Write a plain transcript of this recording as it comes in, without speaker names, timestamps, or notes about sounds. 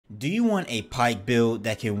Do you want a Pike build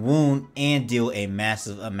that can wound and deal a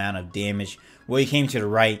massive amount of damage? Well, you came to the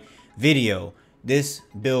right video. This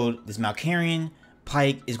build, this Malkarion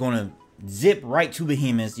Pike is going to zip right to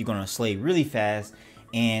behemoths. You're going to slay really fast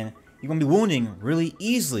and you're going to be wounding really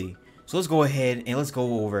easily. So let's go ahead and let's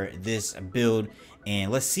go over this build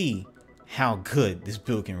and let's see how good this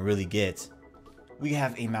build can really get. We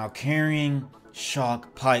have a Malkarion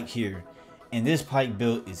Shock Pike here, and this Pike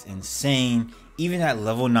build is insane. Even at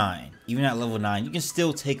level 9, you can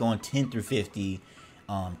still take on 10 through 50.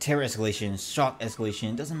 Terra Escalation, Shock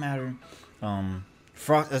Escalation, doesn't matter.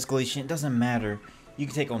 Frost Escalation, doesn't matter. You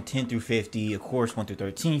can take on 10 through 50, of course 1 through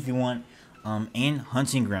 13 if you want. And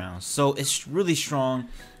Hunting Grounds. So it's really strong.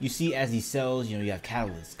 You see as these cells, you have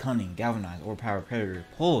Catalyst, Cunning, Galvanize, Overpower, Predator,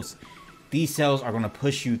 Pulse. These cells are going to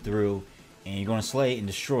push you through and you're going to slay and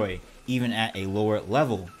destroy even at a lower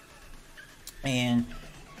level. And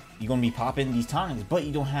you're going to be popping these tonics, but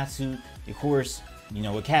you don't have to. Of course,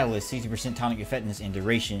 with Catalyst, 60% tonic effectiveness and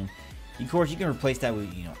duration. Of course, you can replace that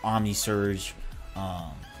with, Omni Surge,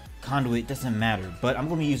 Conduit, doesn't matter. But I'm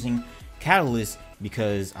going to be using Catalyst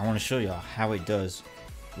because I want to show y'all how it does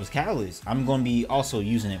with Catalyst. I'm going to be also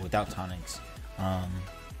using it without tonics.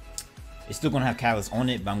 It's still going to have Catalyst on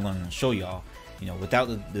it, but I'm going to show y'all, without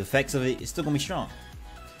the effects of it, it's still going to be strong.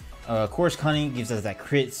 Of course, Cunning gives us that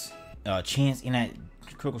crits chance and that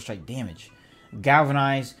critical strike damage.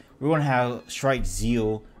 Galvanize, we're going to have Strike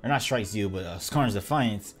Zeal, or not Strike Zeal, but Skarn's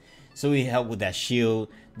Defiance. So we help with that shield.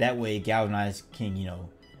 That way Galvanize can,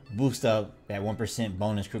 boost up that 1%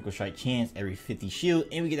 bonus critical strike chance every 50 shield,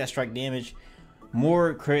 and we get that strike damage.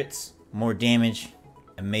 More crits, more damage,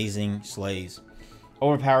 amazing slays.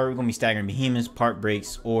 Overpower, we're going to be staggering behemoths, part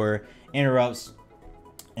breaks, or interrupts.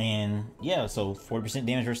 And yeah, so 40%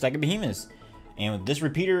 damage for staggered behemoths. And this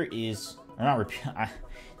repeater is, or not repeat,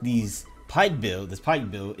 this Pike build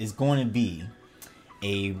is going to be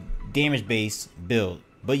a damage based build,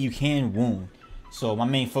 but you can wound. So my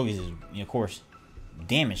main focus is, of course,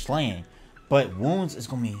 damage slaying, but wounds is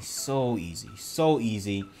going to be so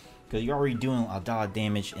easy because you're already doing a lot of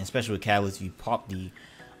damage, and especially with Catalyst, if you pop the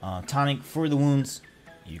tonic for the wounds,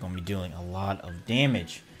 you're going to be doing a lot of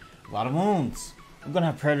damage, a lot of wounds. We're going to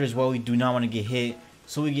have Predator as well. We do not want to get hit,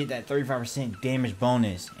 so we get that 35% damage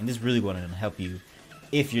bonus, and this really going to help you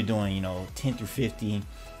if you're doing 10 through 50,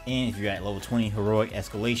 and if you're at level 20 heroic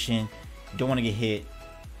escalation, you don't want to get hit.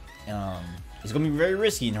 It's going to be very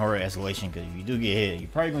risky in heroic escalation because if you do get hit, you're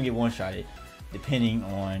probably going to get one-shotted depending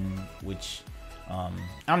on which how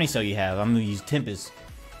many cell you have. I'm going to use Tempest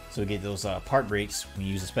so get those part breaks when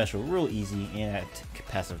you use a special real easy and at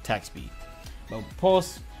passive attack speed. But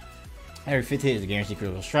Pulse, every 5th hit is a guaranteed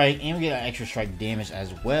critical strike, and we get extra strike damage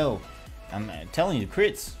as well. I'm telling you, the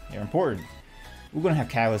crits, they're important. We're going to have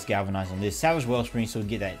Catalyst, Galvanize on this. Savage Wellspring, so we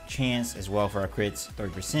get that chance as well for our crits,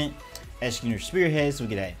 30%. Executor Spearhead, so we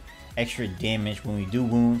get that extra damage when we do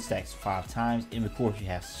wound, stacks 5 times. And of course, you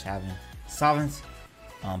have Sovereign's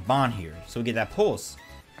Bond here, so we get that Pulse.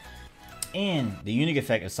 And the unique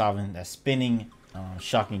effect of Sovereign, that spinning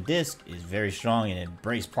shocking disc, is very strong, and it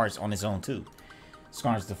breaks parts on its own too.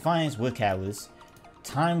 Skarn's Defiance with Catalyst,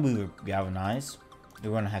 Time Weaver Galvanize. We're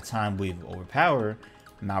going to have Time Weaver Overpower,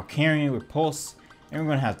 Malkarion with Pulse, and we're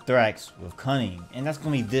going to have Thrax with Cunning. And that's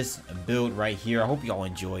going to be this build right here. I hope y'all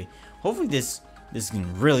enjoy. Hopefully this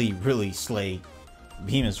can really slay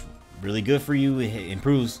behemoths. Really good for you. It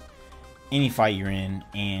improves any fight you're in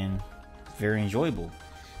and very enjoyable.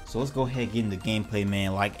 So let's go ahead and get into gameplay,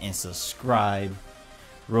 man. Like and subscribe.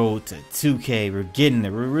 Road to 2K. We're getting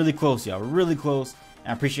there. We're really close, y'all. We're really close.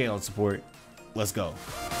 I appreciate all the support. Let's go.